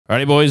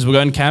Alrighty, boys, we're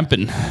going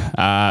camping.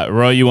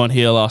 Ro, you weren't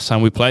here last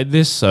time we played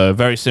this, so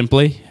very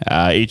simply,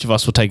 each of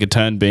us will take a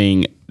turn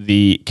being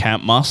the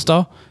camp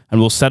master, and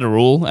we'll set a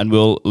rule, and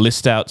we'll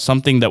list out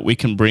something that we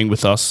can bring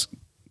with us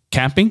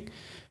camping,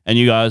 and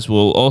you guys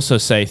will also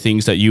say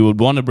things that you would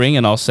want to bring,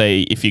 and I'll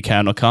say if you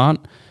can or can't,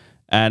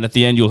 and at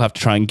the end, you'll have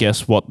to try and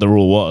guess what the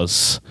rule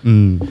was.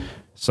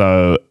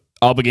 So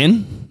I'll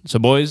begin. So,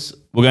 boys,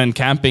 we're going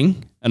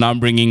camping, and I'm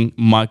bringing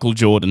Michael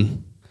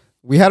Jordan.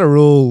 We had a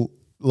rule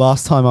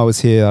last time I was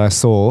here that I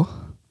saw.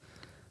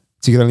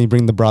 So you can only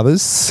bring the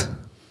brothers.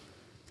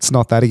 It's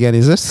not that again,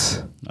 is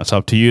it? That's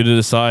up to you to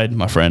decide,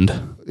 my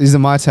friend. Is it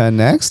my turn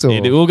next? Or?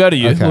 We'll go to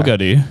you. Okay. We'll go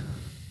to you.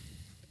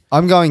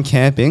 I'm going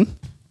camping,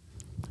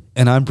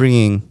 and I'm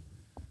bringing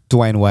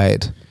Dwayne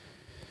Wade.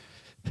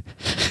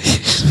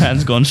 This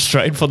man's gone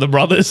straight for the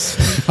brothers.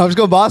 I'm just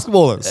going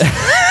basketballers.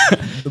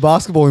 The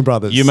basketballing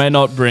brothers. You may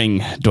not bring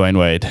Dwayne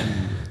Wade.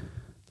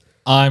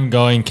 I'm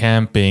going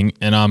camping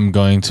and I'm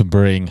going to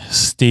bring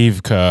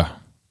Steve Kerr.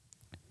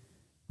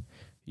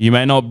 You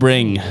may not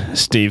bring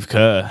Steve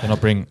Kerr. Can I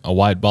bring a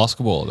white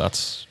basketball?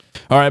 That's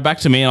All right, back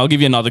to me, and I'll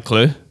give you another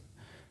clue.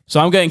 So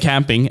I'm going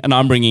camping, and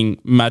I'm bringing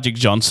Magic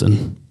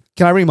Johnson.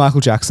 Can I bring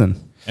Michael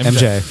Jackson?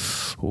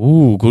 MJ.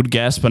 Ooh, good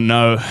guess, but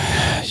no.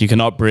 You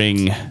cannot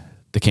bring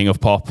the king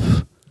of pop.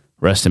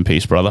 Rest in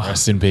peace, brother.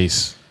 rest in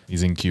peace.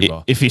 He's in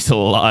Cuba. If he's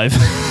still alive.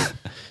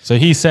 So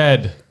he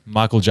said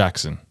Michael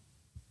Jackson.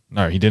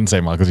 No, he didn't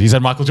say Michael. He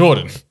said Michael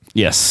Jordan.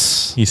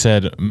 Yes. He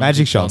said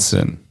Magic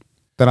Johnson.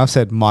 Then I've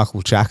said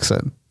Michael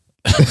Jackson.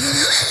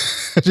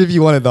 If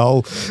you wanted the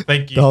whole,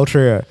 Thank you. the whole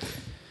trio.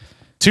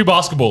 Two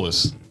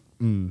basketballers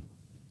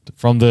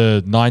from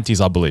the 90s,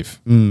 I believe.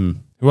 Who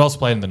else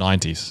played in the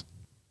 90s?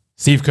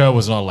 Steve Kerr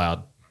was not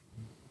allowed.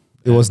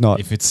 It was not.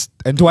 If it's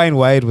And Dwayne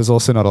Wade was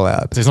also not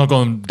allowed. so he's not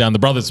going down the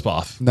brothers'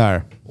 path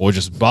No. or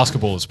just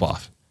basketballers'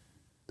 path.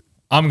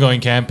 I'm going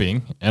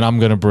camping and I'm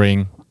going to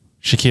bring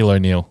Shaquille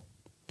O'Neal.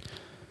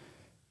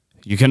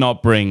 You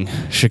cannot bring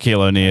Shaquille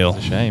O'Neal.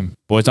 Shame.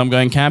 Boys, I'm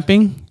going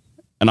camping,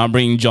 and I'm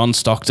bringing John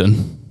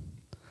Stockton.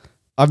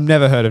 I've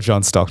never heard of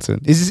John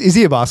Stockton. Is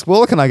he a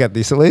basketballer? Can I get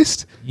this at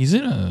least? He's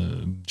in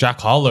a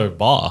Jack Harlow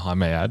bar, I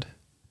may add.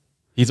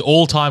 He's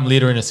all-time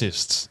leader in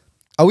assists.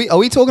 Are we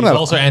talking He's about?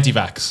 also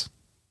anti-vax.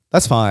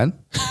 That's fine.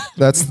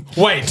 That's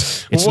Wait,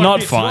 It's what?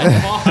 not fine.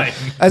 Not fine.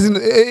 as in.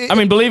 I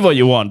mean, believe what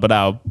you want, but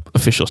our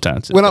official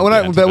stance is when I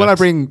anti-vax.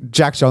 bring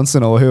Jack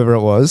Johnson or whoever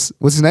it was,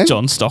 what's his name?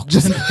 John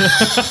Stockton.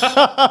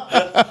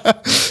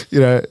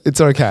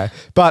 It's okay.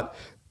 But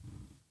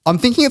I'm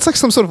thinking it's like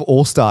some sort of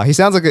all-star. He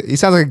sounds like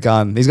a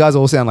gun. These guys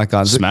all sound like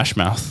guns. Smash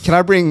Mouth. Can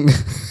I bring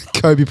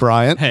Kobe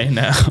Bryant? Hey,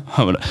 now.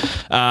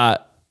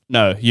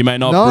 No, you may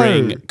not No.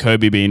 bring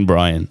Kobe Bean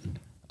Bryant.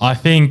 I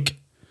think,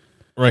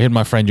 Rohit,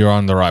 my friend, you're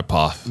on the right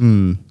path.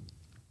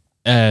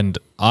 And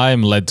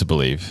I'm led to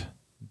believe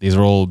these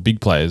are all big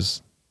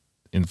players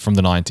from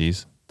the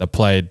 90s that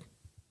played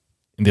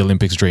in the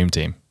Olympics Dream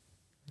Team,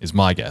 is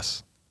my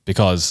guess.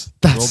 Because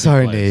they're all That's big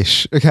so players.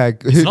 niche. Okay.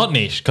 It's not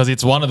niche because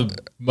it's one of the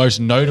most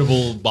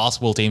notable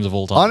basketball teams of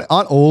all time.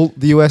 Aren't all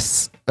the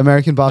US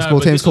American basketball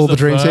but teams this was called the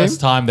Dream Team? First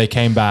time they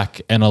came back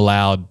and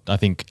allowed, I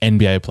think,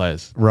 NBA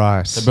players.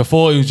 Right.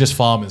 Before it was just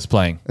farmers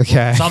playing.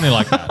 Okay. Something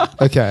like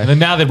that. Okay. And then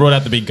now they brought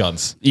out the big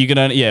guns. You can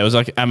only, it was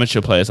like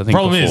amateur players, I think.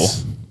 Problem before.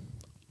 is,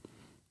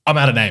 I'm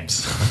out of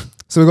names.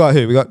 So we got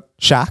who? We got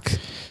Shaq.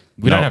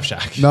 We No. don't have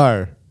Shaq.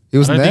 No, he I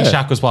wasn't don't there. think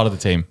Shaq was part of the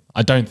team.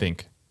 I don't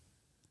think.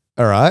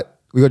 All right.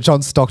 We got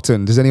John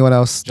Stockton. Does anyone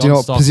else? Do you John know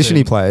what position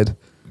he Stockton.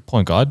 played?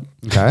 Point guard.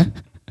 Okay.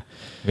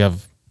 We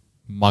have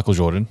Michael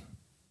Jordan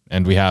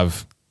and we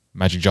have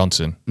Magic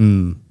Johnson.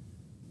 Mm.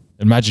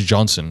 And Magic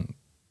Johnson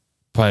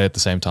played at the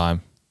same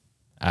time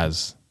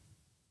as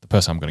the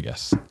person I'm going to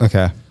guess.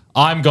 Okay.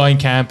 I'm going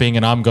camping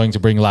and I'm going to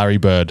bring Larry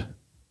Bird.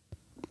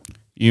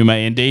 You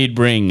may indeed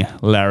bring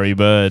Larry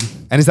Bird.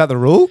 And is that the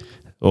rule?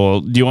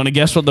 Or do you want to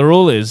guess what the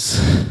rule is?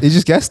 You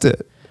just guessed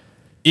it.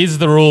 Is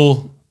the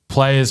rule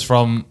players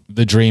from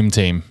the Dream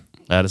Team?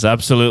 That is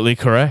absolutely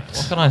correct.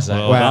 What can I say?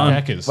 Well done.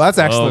 Heckers. Well, that's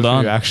excellent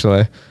done. for you,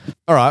 actually.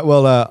 All right.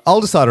 Well,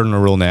 I'll decide on a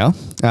rule now.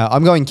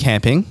 I'm going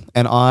camping,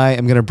 and I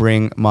am going to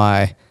bring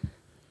my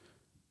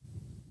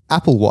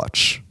Apple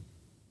Watch.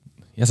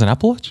 He has an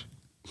Apple Watch?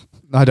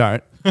 I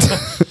don't.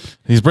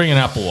 He's bringing an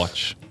Apple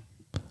Watch.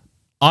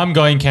 I'm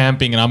going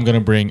camping and I'm going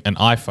to bring an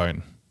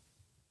iPhone.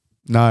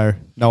 No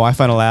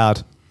iPhone allowed.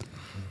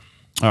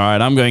 All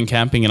right, I'm going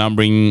camping and I'm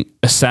bringing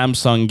a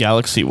Samsung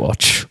Galaxy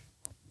Watch.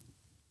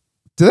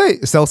 Do they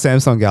sell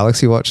Samsung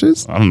Galaxy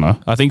watches? I don't know.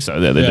 I think so.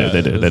 They do.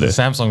 They do. The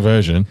Samsung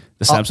version.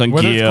 The Samsung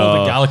whether it's Gear. called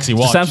the Galaxy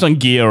It's Watch. a Samsung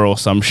Gear or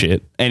some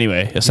shit.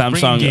 Anyway, a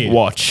Samsung gear.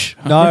 Watch.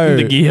 No.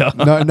 The Gear.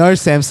 No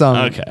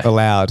Samsung Okay.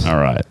 allowed. All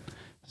right.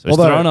 So it's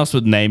Although- throwing us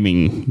with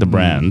naming the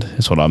brand,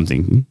 is what I'm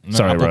thinking. No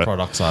Sorry, Apple bro.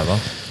 products either.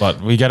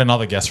 But we get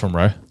another guess from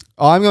Ro.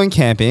 I'm going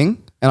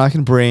camping, and I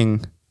can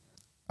bring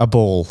a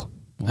ball.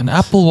 An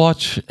Apple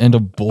Watch and a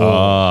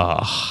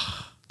ball.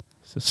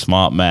 It's a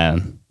smart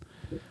man.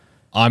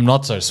 I'm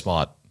not so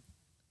smart.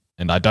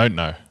 And I don't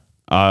know.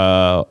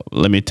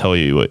 Let me tell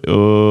you.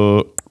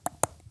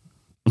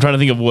 I'm trying to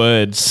think of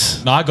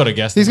words. No, I got to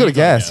guess. He's got to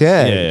guess.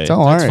 Yeah. Yeah.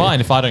 Don't worry. It's fine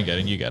if I don't get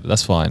it and you get it.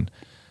 That's fine.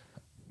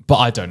 But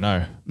I don't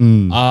know.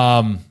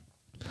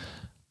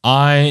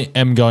 I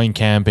am going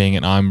camping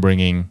and I'm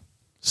bringing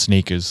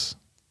sneakers.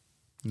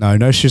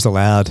 No shoes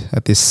allowed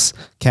at this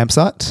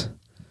campsite.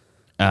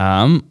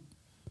 I'm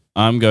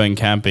going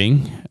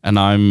camping and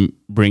I'm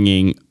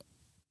bringing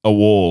a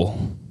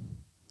wall.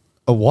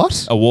 A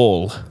what? A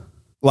wall.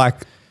 Like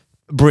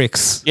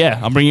bricks. Yeah,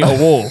 I'm bringing a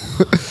wall.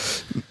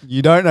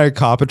 You don't know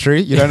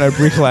carpentry. You don't know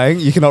bricklaying.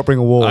 You cannot bring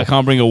a wall. I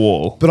can't bring a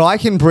wall. But I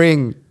can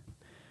bring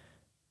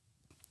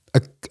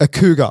a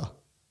cougar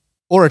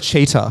or a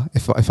cheetah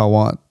if I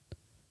want.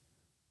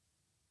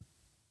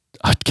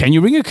 Can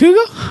you bring a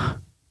cougar?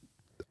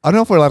 I don't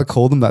know if we're allowed to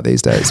call them that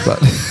these days,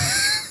 but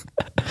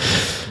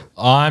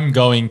I'm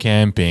going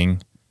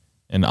camping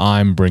and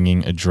I'm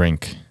bringing a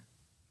drink.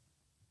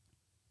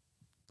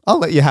 I'll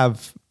let you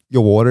have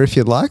your water if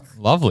you'd like.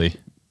 Lovely.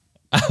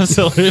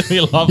 Absolutely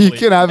lovely. You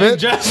can have And it.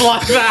 just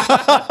like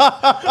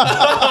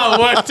that.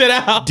 Worked it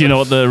out. Do you know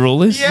what the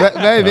rule is?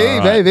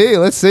 Maybe.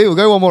 Let's see. We'll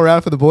go one more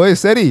round for the boys.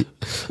 Seti,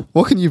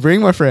 what can you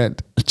bring, my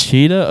friend? A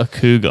cheetah, a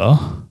cougar.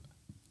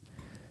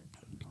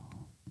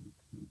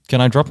 Can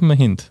I drop him a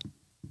hint?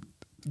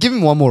 Give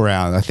him one more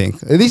round, I think.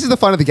 This is the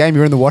fun of the game.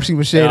 You're in the washing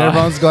machine. Yeah.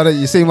 Everyone's got it.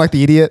 You seem like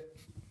the idiot.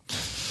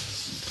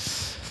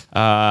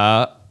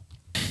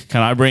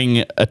 Can I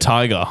bring a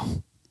tiger?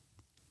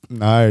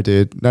 No,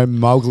 dude. No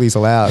Mowgli's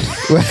allowed.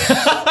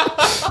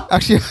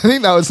 Actually, I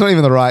think that was not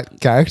even the right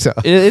character.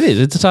 It is.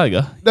 It's a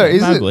tiger. No,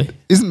 isn't Mowgli. it?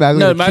 Isn't Mowgli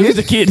No, the Mowgli's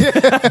a kid? kid.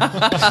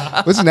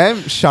 What's his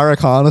name? Shah Rukh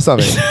Khan or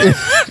something.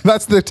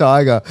 That's the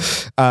tiger.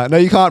 No,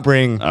 you can't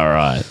bring. All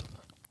right.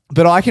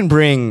 But I can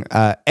bring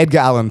Edgar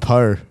Allan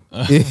Poe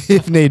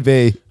if need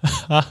be,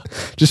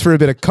 just for a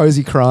bit of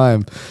cozy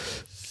crime.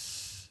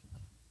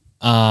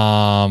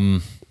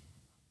 I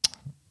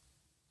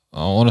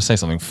want to say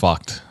something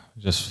fucked,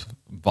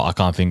 but I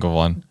can't think of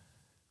one.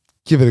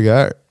 Give it a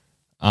go.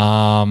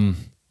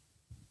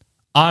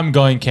 I'm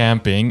going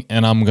camping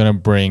and I'm going to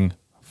bring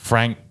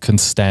Frank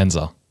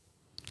Constanza.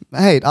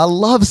 Mate, I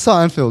love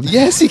Seinfeld.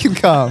 Yes, he can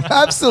come.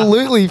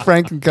 Absolutely,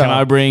 Frank can come. Can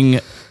I bring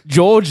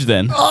George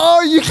then?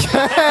 Oh, you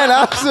can.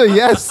 Absolutely.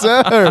 Yes,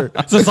 sir.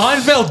 It's a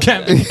Seinfeld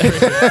camping.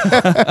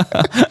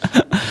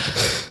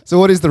 So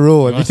what is the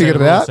rule? Have you figured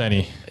it out?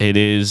 It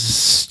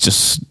is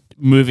just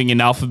moving in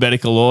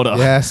alphabetical order.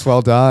 Yes,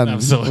 well done.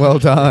 Absolutely. Well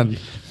done.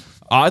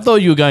 I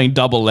thought you were going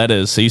double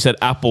letters. So you said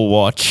Apple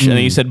Watch and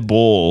then you said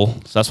ball.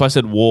 So that's why I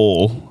said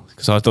wall,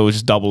 because I thought it was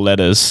just double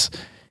letters.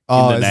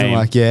 Oh, in the isn't name.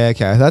 like, yeah,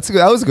 okay. That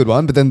was a good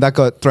one, but then that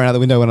got thrown out the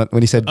window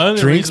when he said Only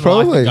drinks, reason why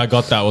I probably. think I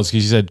got that was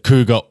because you said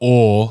cougar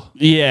or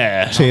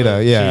Yeah.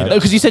 Cheetah, yeah. No,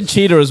 because you said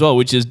cheetah as well,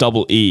 which is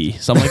double E.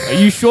 So I'm like, are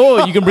you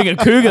sure you can bring a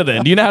cougar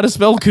then? Do you know how to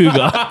spell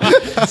cougar?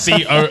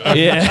 C-O-O.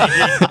 Yeah.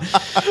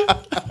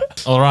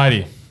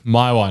 Alrighty,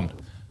 my one.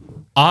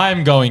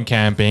 I'm going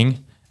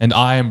camping and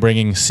I am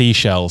bringing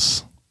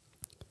seashells.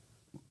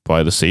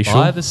 By the seashore?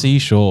 By the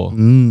seashore.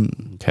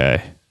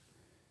 Okay.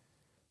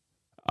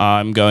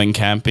 I'm going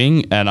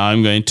camping and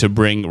I'm going to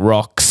bring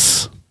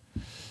rocks.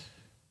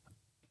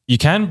 You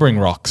can bring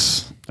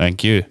rocks.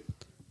 Thank you.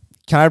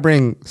 Can I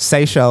bring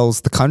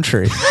Seychelles, the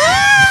country?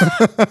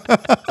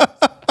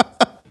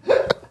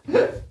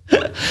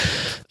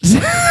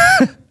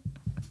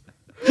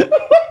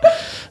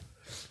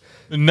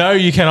 No,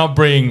 you cannot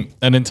bring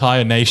an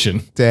entire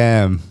nation.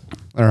 Damn.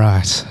 All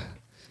right.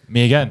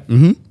 Me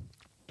again.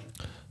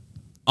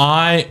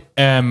 I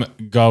am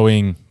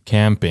going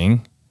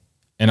camping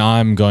and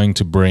I'm going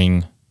to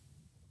bring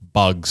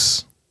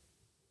bugs.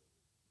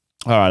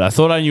 All right. I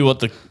thought I knew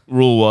what the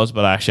rule was,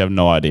 but I actually have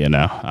no idea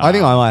now. I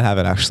think I might have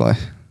it, actually.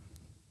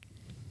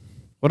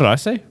 What did I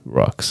say?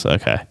 Rocks.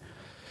 Okay.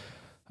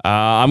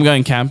 I'm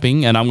going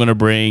camping and I'm going to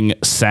bring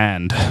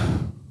sand.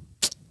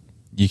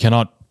 You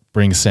cannot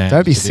bring sand.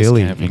 Don't be to this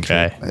silly. camping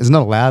trip. Okay. It's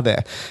not allowed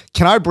there.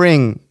 Can I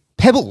bring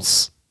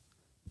pebbles?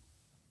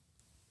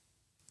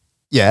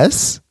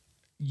 Yes.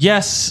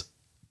 Yes,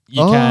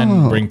 you Oh.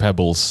 can bring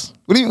pebbles.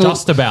 What do you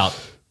Just about.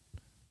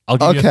 I'll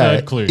give you a Okay.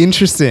 third clue.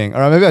 Interesting.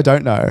 All right. Maybe I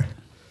don't know.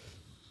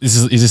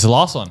 Is this the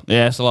last one?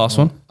 Yeah, it's the last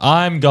one.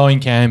 I'm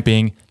going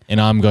camping and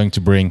I'm going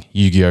to bring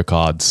Yu-Gi-Oh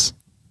cards.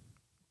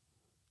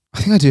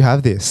 I think I do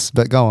have this,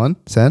 but go on,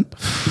 Sen.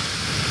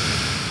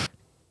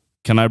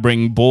 Can I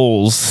bring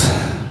balls?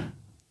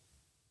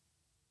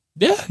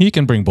 Yeah, you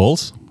can bring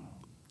balls.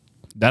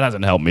 That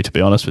hasn't helped me, to be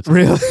honest with you.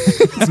 Really?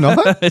 It's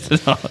not?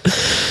 It's not.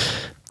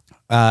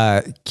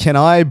 Can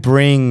I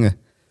bring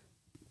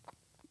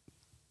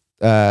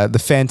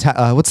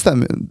what's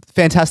that?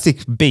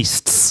 Fantastic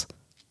Beasts.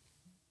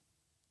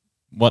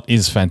 What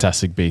is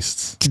Fantastic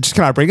Beasts?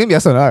 Can I bring them?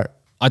 Yes or no?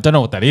 I don't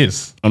know what that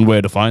is. And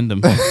where to find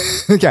them?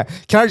 Okay.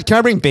 Can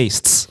I bring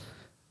Beasts?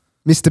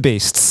 Mr.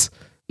 Beasts.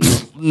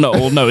 No,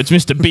 it's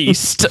Mr.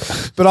 Beast.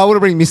 But I want to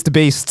bring Mr.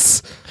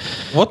 Beasts.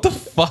 What the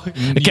fuck?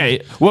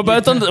 Okay, we're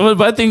both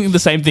thinking the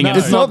same thing. No, and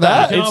it's not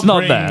that. It's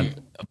not that.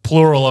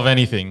 Plural of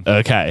anything.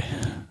 Okay,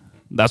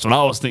 that's what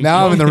I was thinking.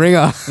 Now I'm in the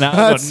ringer. Now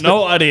I've got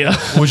no idea.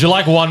 Would you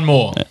like one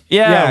more?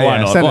 Yeah, why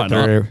not? Send Why it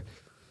not? through.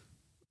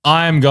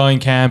 I'm going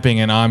camping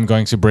and I'm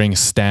going to bring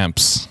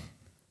stamps.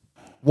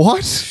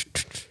 What?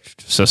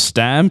 So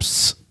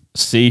stamps,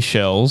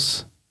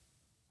 seashells.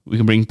 We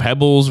can bring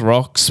pebbles,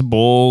 rocks,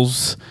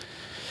 balls.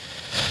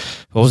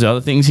 What was the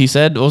other things he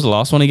said? What was the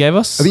last one he gave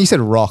us? I think you said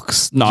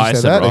rocks. Did No, you I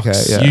say said that? rocks.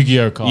 Okay, yeah.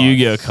 Yu-Gi-Oh cards.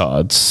 Yu-Gi-Oh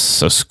cards.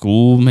 So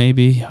school,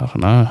 maybe? I don't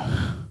know.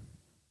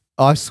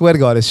 I swear to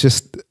God, it's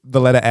just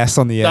the letter S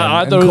on the end.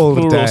 I and thought it call was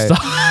it a plural day.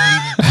 stuff.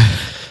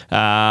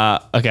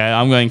 Okay,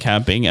 I'm going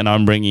camping and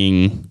I'm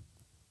bringing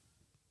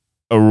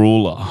a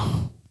ruler.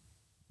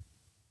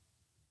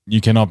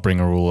 You cannot bring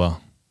a ruler.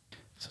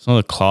 It's not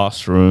a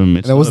classroom.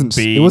 It's And it not wasn't- a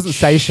beach. it wasn't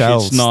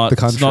Seychelles, It's not, the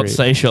It's not country.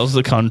 Seychelles,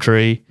 the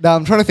country. No,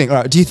 I'm trying to think. All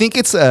right, do you think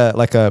it's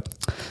like a?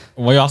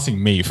 Well, you're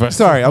asking me first.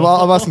 Sorry, I'm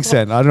asking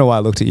Sen. I don't know why I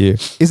looked at you.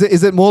 Is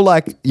it more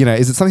like,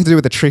 is it something to do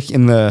with the trick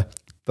in the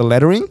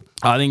lettering?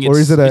 I think Or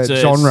it's, is it a it's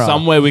genre?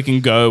 somewhere we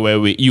can go where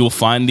you'll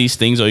find these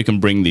things or you can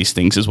bring these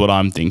things is what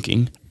I'm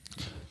thinking.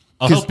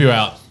 I'll help you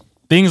out.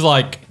 Things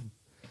like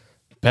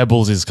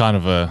pebbles is kind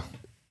of a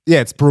Yeah,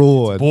 it's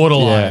broad.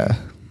 borderline. Yeah.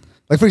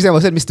 Like, for example,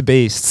 I said Mr.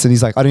 Beasts, and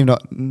he's like, I don't even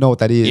know what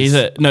that is. He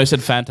said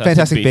fantastic,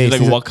 Fantastic beast. Beast. He's Is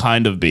like, it- what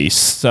kind of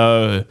beast?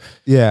 So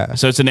Yeah.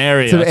 it's an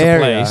area. It's an It's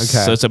area, a place.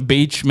 okay. So it's a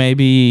beach,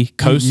 maybe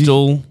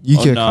coastal.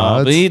 Yu-Gi-Oh Oh, no.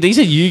 cards. These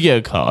are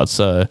Yu-Gi-Oh cards.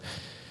 So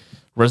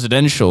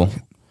residential.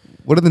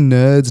 What do the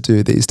nerds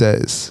do these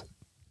days?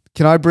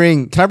 Can I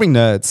bring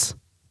nerds?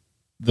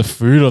 The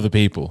food or the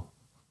people?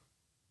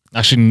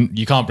 Actually,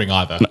 you can't bring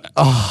either.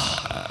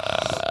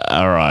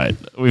 All right,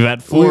 we've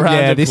had 4 rounds.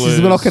 Yeah, of this is-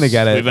 clues. we're not gonna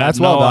get it. We've had That's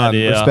well done.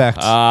 idea. Respect.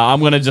 I'm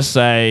gonna just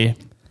say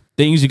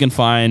things you can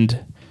find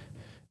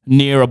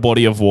near a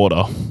body of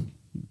water.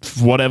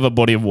 Whatever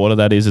body of water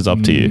that is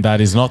up to you. That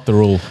is not the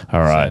rule.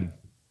 All right.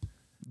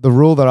 The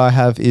rule that I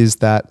have is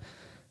that,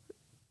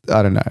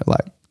 I don't know,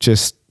 like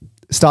just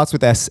starts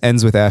with S,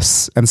 ends with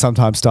S, and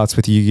sometimes starts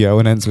with Yu-Gi-Oh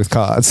and ends with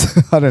cards.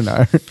 I don't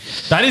know.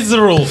 That is the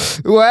rule.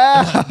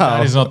 Wow.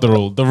 That is not the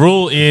rule. The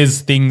rule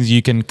is things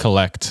you can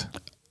collect.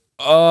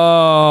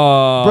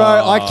 Oh,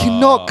 Bro, I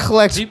cannot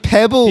collect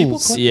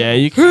pebbles. Yeah,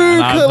 you Who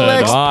can. I've heard of-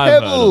 collects I've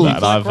heard of pebbles?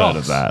 that. I've Collect heard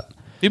of that.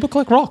 People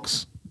collect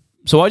rocks.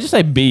 So why'd you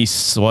say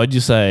beasts? Why'd you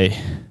say?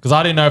 Because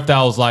I didn't know if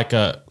that was like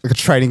a Like a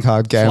trading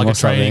card game like or a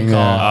trading something.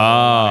 card.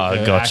 Ah, like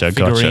a gotcha,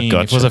 figurine.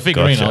 If it was a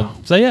figurine, gotcha.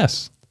 I'll say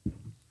yes.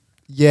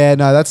 Yeah,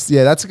 no, that's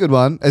a good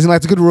one. As in, like,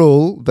 it's a good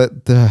rule, but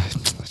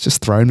it's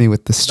just thrown me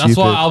with the stupid. That's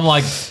why I'm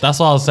like. That's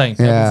why I was saying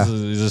Yeah.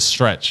 pebbles is a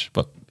stretch,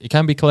 but it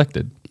can be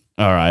collected.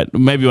 All right,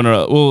 maybe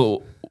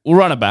we'll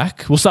run it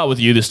back. We'll start with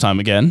you this time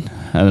again,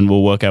 and then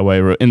we'll work our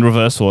way in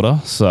reverse order.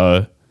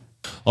 So,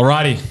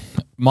 Alrighty,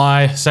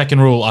 my second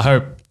rule. I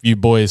hope you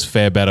boys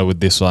fare better with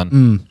this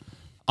one.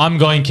 I'm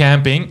going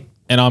camping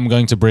and I'm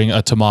going to bring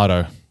a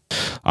tomato.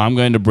 I'm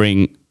going to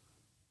bring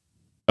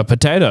a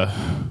potato.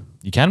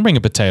 You can bring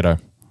a potato.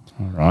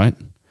 All right.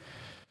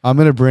 I'm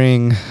going to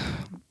bring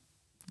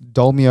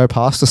Dolmio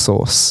pasta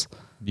sauce.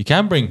 You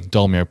can bring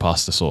Dolmio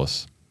pasta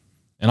sauce.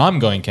 And I'm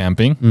going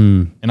camping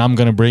and I'm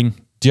going to bring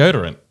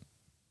deodorant.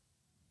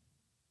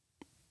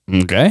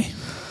 Okay.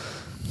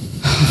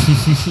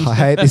 I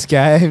hate this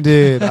game,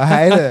 dude. I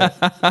hate it.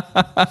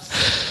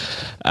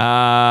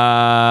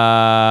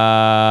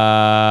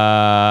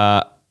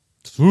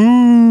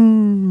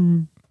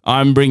 You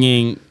I'm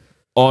bringing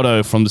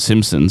Otto from The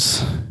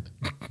Simpsons.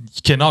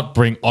 cannot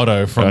bring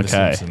Otto from Okay.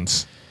 The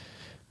Simpsons.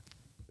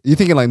 You're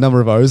thinking like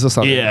number of O's or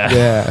something? Yeah.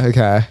 Yeah,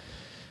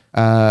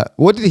 okay.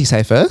 What did he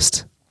say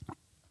first?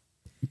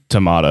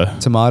 Tomato.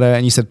 Tomato,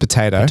 and you said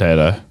potato.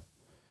 Potato.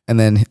 And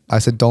then I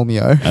said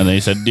Dolmio, And then he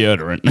said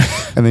deodorant.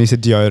 and then you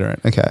said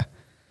deodorant. Okay.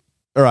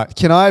 All right.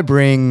 Can I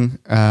bring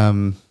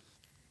a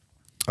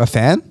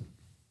fan?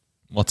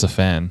 What's a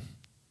fan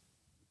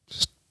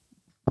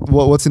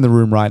What's in the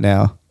room right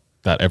now?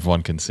 that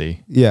everyone can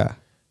see? Yeah.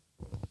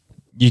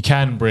 You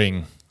can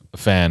bring a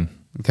fan,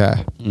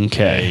 Okay.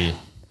 Okay.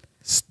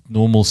 a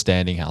normal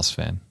standing house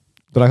fan.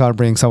 But I can't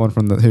bring someone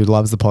from who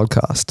loves the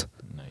podcast.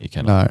 No, you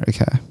cannot. No.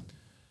 Okay.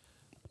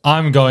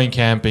 I'm going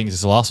camping. This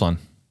is the last one.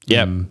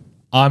 Yep.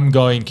 I'm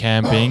going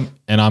camping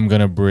and I'm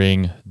going to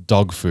bring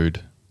dog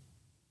food.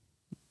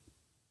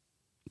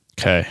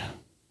 Okay.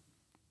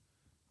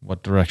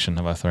 What direction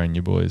have I thrown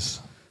you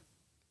boys?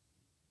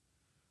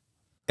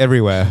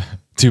 Everywhere.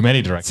 Too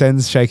many directions.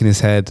 Sen's shaking his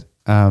head.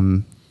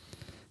 Do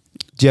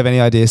you have any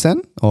idea,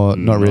 Sen? Or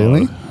not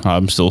really?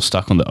 I'm still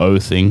stuck on the O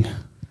thing.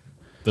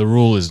 The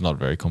rule is not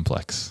very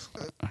complex.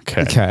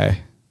 Okay.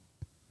 Okay.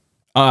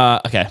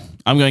 Okay.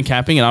 I'm going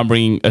camping and I'm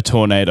bringing a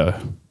tornado.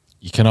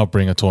 You cannot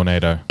bring a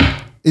tornado.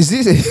 Is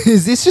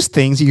this just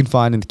things you can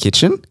find in the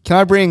kitchen? Can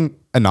I bring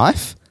a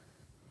knife?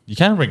 You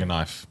can bring a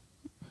knife.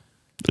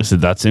 Is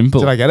it that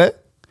simple? Did I get it?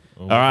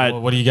 All right.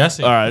 What are you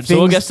guessing? All right. So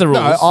we'll Things- guess the rules.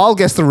 No, I'll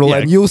guess the rule Yeah,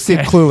 and you'll sit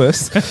okay.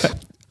 clueless.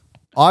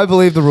 I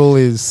believe the rule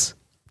is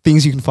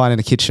things you can find in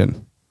a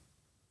kitchen.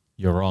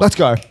 You're wrong. Let's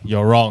go.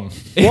 You're wrong.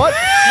 What?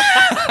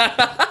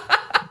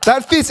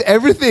 That fits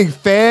everything.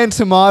 Fan,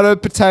 tomato,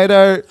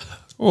 potato.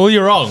 Well,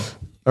 you're wrong.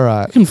 All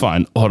right. You can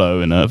find Otto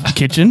in a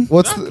kitchen.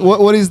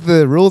 What is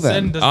the rule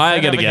then? I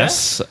get a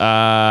guess.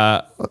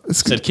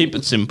 Said keep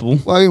it simple.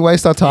 Why don't we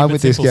waste our time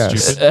with this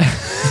guess?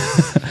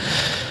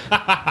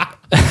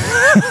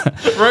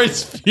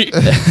 Roast beef.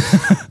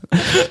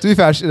 To be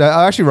fair, I'm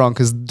actually wrong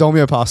because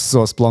Dolmio pasta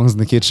sauce belongs in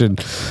the kitchen.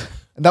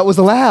 And that was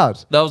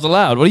allowed. That was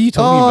allowed. What are you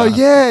talking about?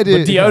 Oh, yeah,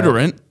 dude. But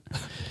deodorant?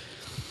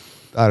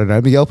 I don't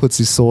know. Miguel puts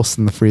his sauce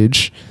in the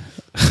fridge.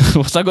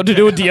 What's that got to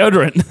do with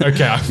deodorant?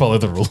 Okay, I follow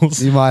the rules.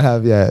 He might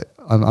have,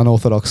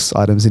 unorthodox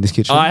items in his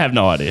kitchen. I have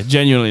no idea.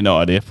 Genuinely no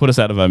idea. Put us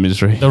out of our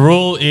misery. The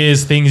rule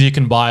is things you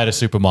can buy at a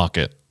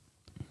supermarket.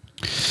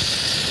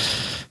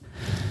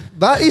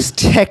 That is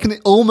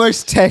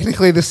almost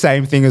technically the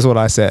same thing as what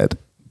I said.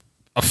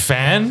 A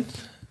fan?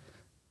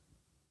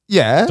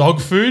 Yeah. Dog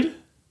food?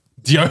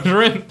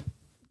 Deodorant?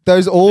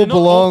 Those all They're not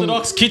belong.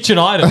 orthodox kitchen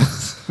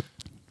items.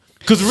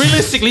 Because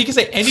realistically, you can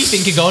say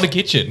anything can go in a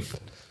kitchen.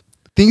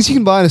 Things you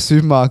can buy in a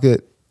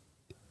supermarket.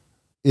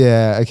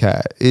 Yeah,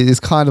 okay. It is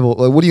kind of,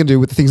 like, what are you going to do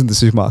with the things in the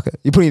supermarket?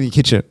 You're putting it in your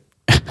kitchen.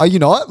 Are you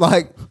not?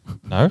 Like,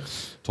 No.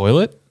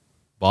 Toilet?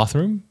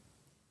 Bathroom?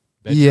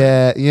 Bedroom?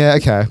 yeah,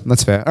 okay.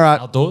 That's fair. All right.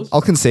 Outdoors?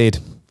 I'll concede.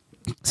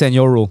 Send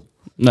your rule.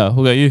 No,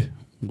 we'll go you.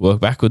 Work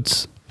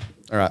backwards.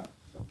 All right.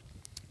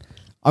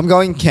 I'm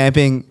going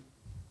camping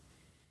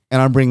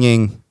and I'm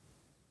bringing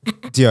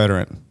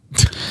deodorant.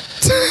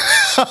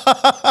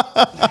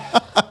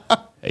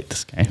 Hate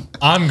this game.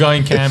 I'm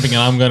going camping and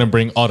I'm going to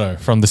bring Otto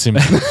from The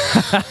Simpsons.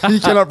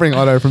 You cannot bring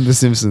Otto from The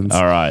Simpsons.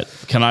 All right.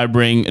 Can I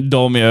bring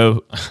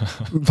Dolmio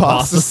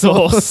pasta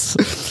sauce?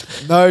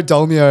 No,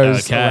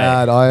 Dolmio's Okay.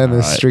 allowed. I am All a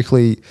right.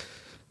 strictly.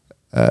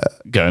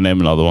 Go name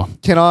another one.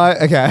 Can I?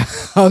 Okay.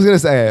 I was going to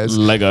say it.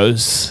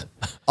 Legos.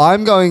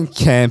 I'm going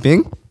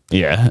camping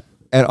Yeah.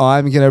 and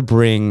I'm going to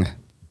bring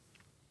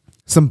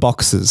some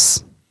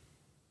boxes.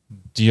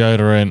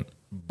 Deodorant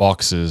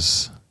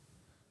boxes.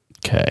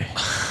 Okay.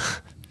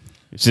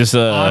 It's just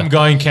a. I'm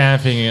going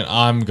camping and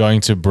I'm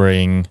going to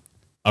bring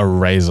a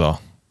razor.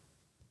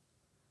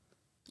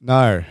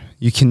 No,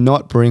 you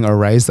cannot bring a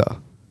razor.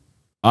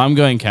 I'm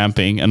going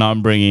camping and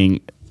I'm bringing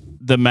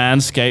the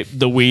Manscaped,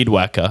 the Weed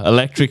Whacker,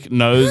 electric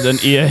nose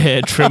and ear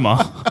hair trimmer.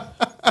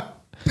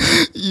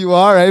 You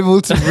are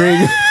able to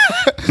bring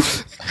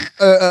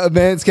a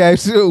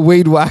Manscaped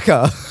weed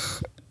whacker.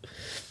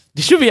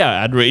 This should be our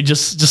ad read.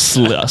 Just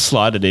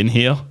slide it in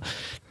here.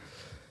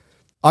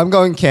 I'm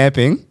going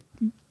camping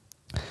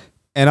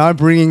and I'm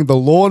bringing the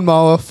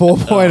lawnmower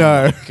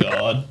 4.0. Oh,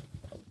 God.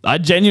 I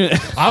genuinely.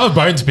 I have a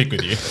bone to pick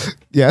with you.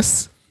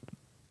 Yes.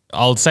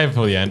 I'll save it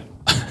for the end.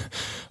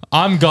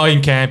 I'm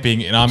going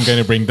camping and I'm going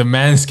to bring the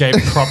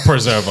Manscaped crop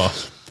preserver.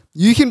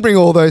 You can bring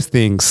all those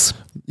things.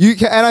 You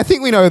can, and I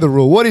think we know the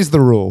rule. What is the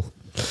rule?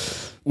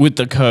 With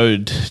the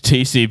code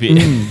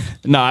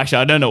TCB. No, actually,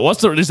 I don't know.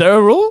 Is there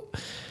a rule?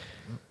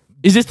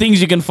 Is this things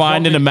you can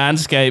find in a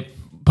Manscaped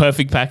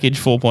Perfect Package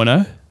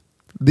 4.0?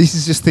 This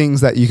is just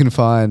things that you can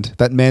find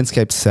that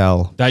Manscaped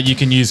sell That you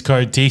can use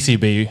code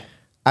TCB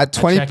at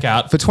 20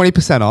 checkout. for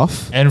 20%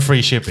 off and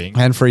free shipping.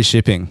 and free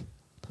shipping.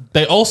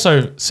 They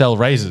also sell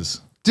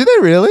razors. Do they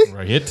really?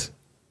 Rohit.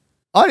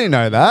 I didn't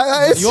know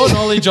that. It's- Your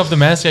knowledge of the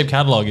Manscaped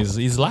catalog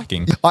is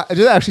lacking. do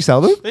they actually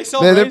sell them? They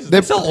sell razors.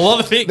 They sell a lot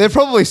of things. They're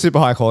probably super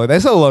high quality. They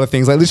sell a lot of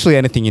things, like literally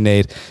anything you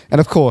need. And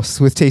of course,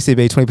 with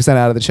TCB 20%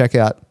 out of the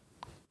checkout,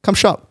 come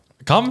shop.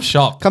 Come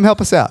shop. Come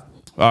help us out.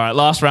 All right,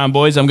 last round,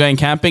 boys. I'm going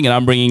camping and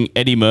I'm bringing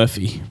Eddie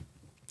Murphy.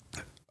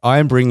 I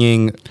am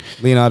bringing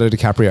Leonardo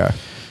DiCaprio.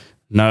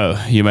 No,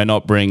 you may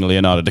not bring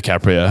Leonardo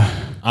DiCaprio.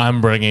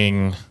 I'm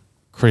bringing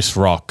Chris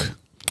Rock.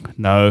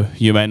 No,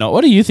 you may not.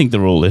 What do you think the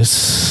rule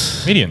is?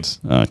 Comedians.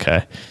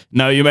 Okay.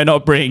 No, you may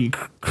not bring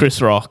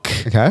Chris Rock.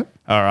 Okay.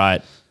 All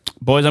right.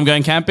 Boys, I'm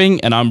going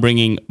camping and I'm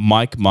bringing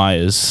Mike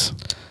Myers.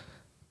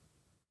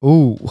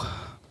 Ooh.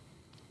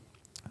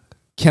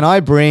 Can I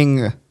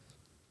bring...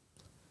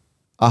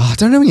 I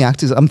don't know any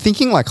actors. I'm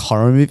thinking like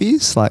horror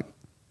movies, like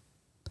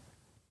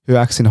who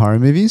acts in horror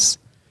movies.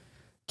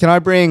 Can I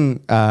bring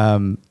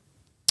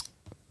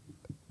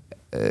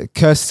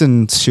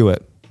Kirsten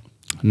Stewart?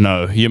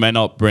 No, you may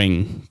not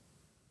bring...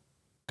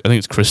 I think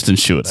it's Kristen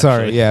Stewart,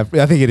 Sorry, actually.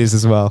 yeah, I think it is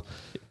as well.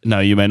 No,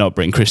 you may not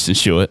bring Kristen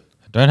Stewart.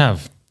 I don't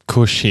have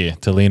Kush here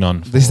to lean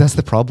on. That's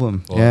the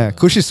problem. Yeah,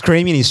 Kush is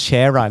screaming in his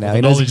chair right now. He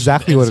knows Knowledge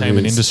exactly what it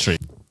entertainment is. industry.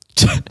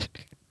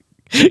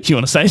 You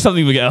want to say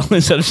something, Miguel,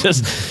 instead of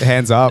just...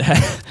 Hands up.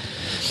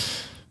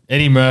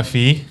 Eddie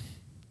Murphy.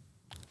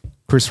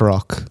 Chris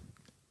Rock.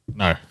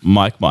 No.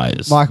 Mike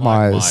Myers. Mike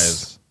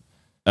Myers.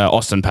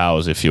 Austin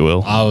Powers, if you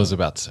will. I was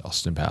about to say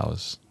Austin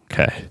Powers.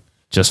 Okay.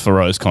 Just for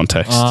Rose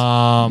context.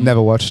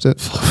 Never watched it.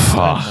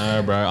 Fuck.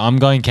 No, bro. I'm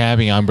going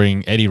camping. I'm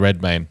bringing Eddie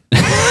Redmayne.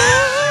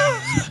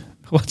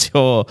 What's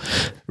your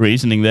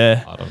reasoning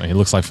there? I don't know. He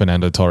looks like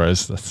Fernando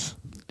Torres. That's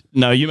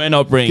No, you may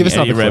not bring Give us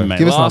Eddie another clue. Redmayne.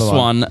 Give us Last another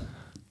one. one.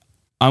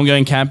 I'm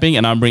going camping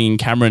and I'm bringing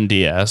Cameron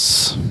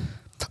Diaz.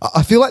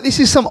 I feel like this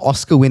is some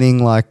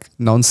Oscar-winning like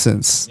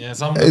nonsense.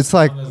 It's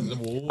like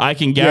I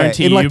can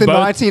guarantee in like you the both,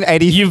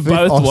 1980 you've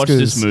both watched Oscars.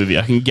 this movie.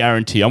 I can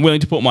guarantee. I'm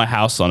willing to put my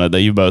house on it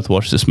that you both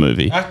watched this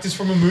movie. actors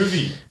from a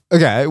movie.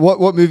 Okay,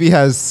 what movie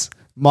has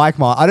Mike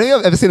Myers? I don't think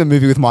I've ever seen a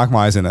movie with Mike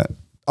Myers in it.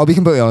 I'll be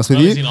completely honest with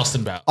He's you. in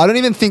Austin Powers. I don't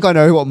even think I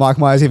know what Mike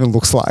Myers even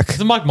looks like.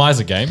 Isn't Mike Myers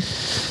a game?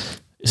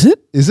 Is it?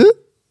 Is it?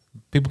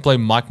 People play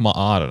Mike Myers,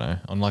 I don't know,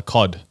 on like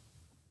COD.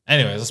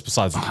 Anyways, that's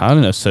besides. I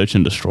don't know. Search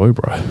and destroy,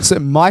 bro. So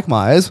Mike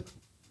Myers,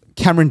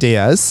 Cameron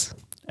Diaz,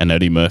 And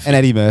Eddie Murphy. and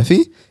Eddie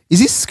Murphy. Is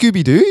this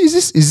Scooby Doo?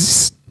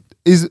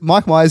 Is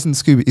Mike Myers in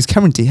Scooby? Is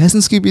Cameron Diaz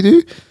in Scooby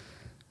Doo?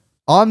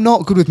 I'm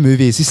not good with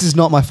movies. This is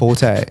not my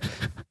forte.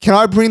 Can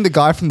I bring the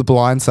guy from The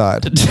Blind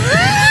Side?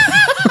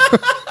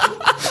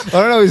 I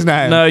don't know his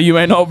name. No, you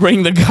may not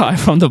bring the guy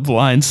from The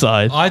Blind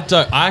Side. I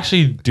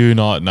actually do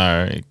not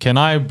know. Can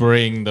I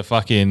bring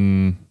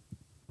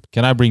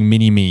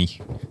Mini-Me?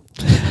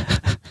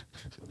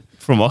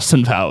 From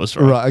Austin Powers,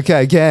 right? Right.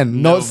 Okay.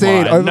 Again, not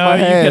seen over no, my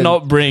head. you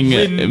cannot bring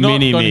We're not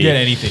Mini going to Me. get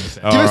anything.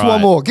 Sam. Give us All one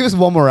right. more. Give us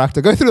one more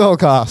actor. Go through the whole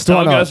cast. Why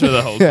I'll go not? through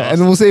the whole Yeah, cast.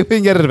 and we'll see if we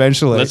can get it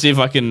eventually. Let's see if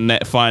I can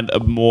find a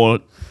more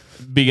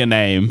bigger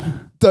name.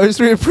 Those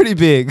three are pretty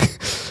big.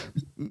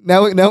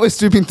 Now we're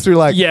stooping through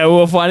like Yeah,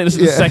 we'll find this is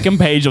the Yeah. second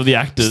page of the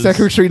actors.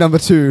 secretary number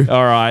 2.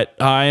 All right,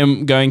 I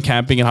am going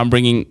camping and I'm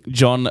bringing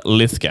John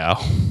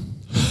Lithgow.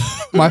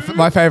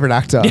 My favorite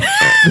actor.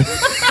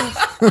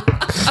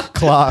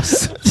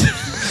 Class.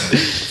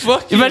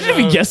 Fuck Imagine if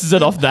he guesses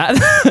it off that.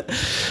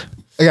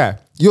 Okay,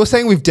 you're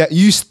saying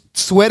you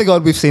swear to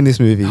God we've seen this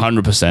movie.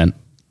 100%.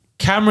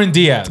 Cameron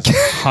Diaz.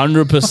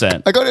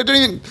 100%. I don't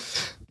even.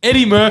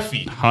 Eddie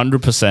Murphy.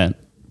 100%.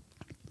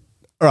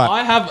 All right.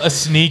 I have a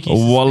sneaky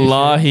suspicion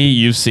Wallahi,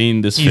 you've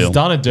seen this he's film.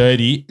 done it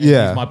dirty. And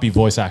Yeah. These might be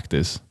voice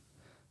actors.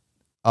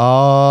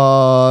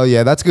 Oh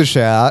yeah, that's a good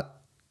shout.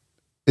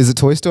 Is it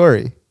Toy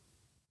Story?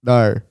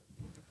 No.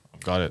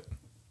 Got it.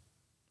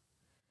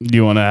 Do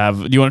you want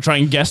to try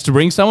and guess to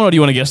bring someone, or do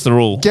you want to guess the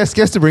rule? Guess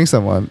to bring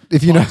someone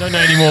if you I know. don't know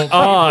anymore.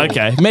 Oh,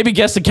 okay. Maybe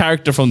guess the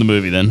character from the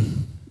movie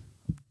then.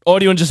 Or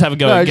do you want to just have a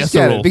go No, and just guess the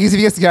get rule? it because if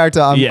you guess the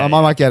character, I Yeah,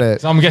 might get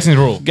it. So I'm guessing the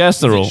rule.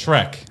 Guess the Is it rule.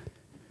 Shrek.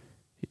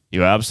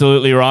 You're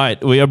absolutely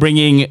right. We are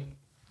bringing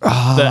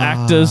the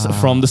actors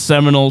from the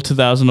seminal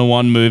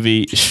 2001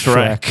 movie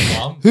Shrek.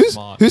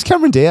 Who's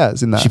Cameron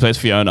Diaz in that? She plays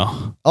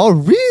Fiona. Oh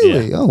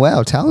really? Yeah. Oh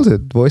wow,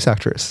 talented voice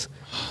actress.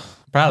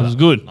 Proud That was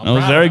good. That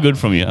was very good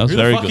from you. That was Who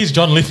very the fuck good. is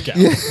John Lithgow?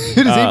 Yeah.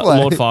 Who does he play?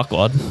 Lord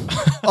Farquaad.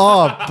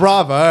 Oh,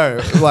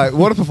 bravo! Like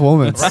what a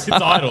performance. Right,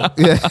 it's idol.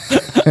 Yeah.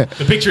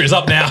 The picture is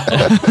up now.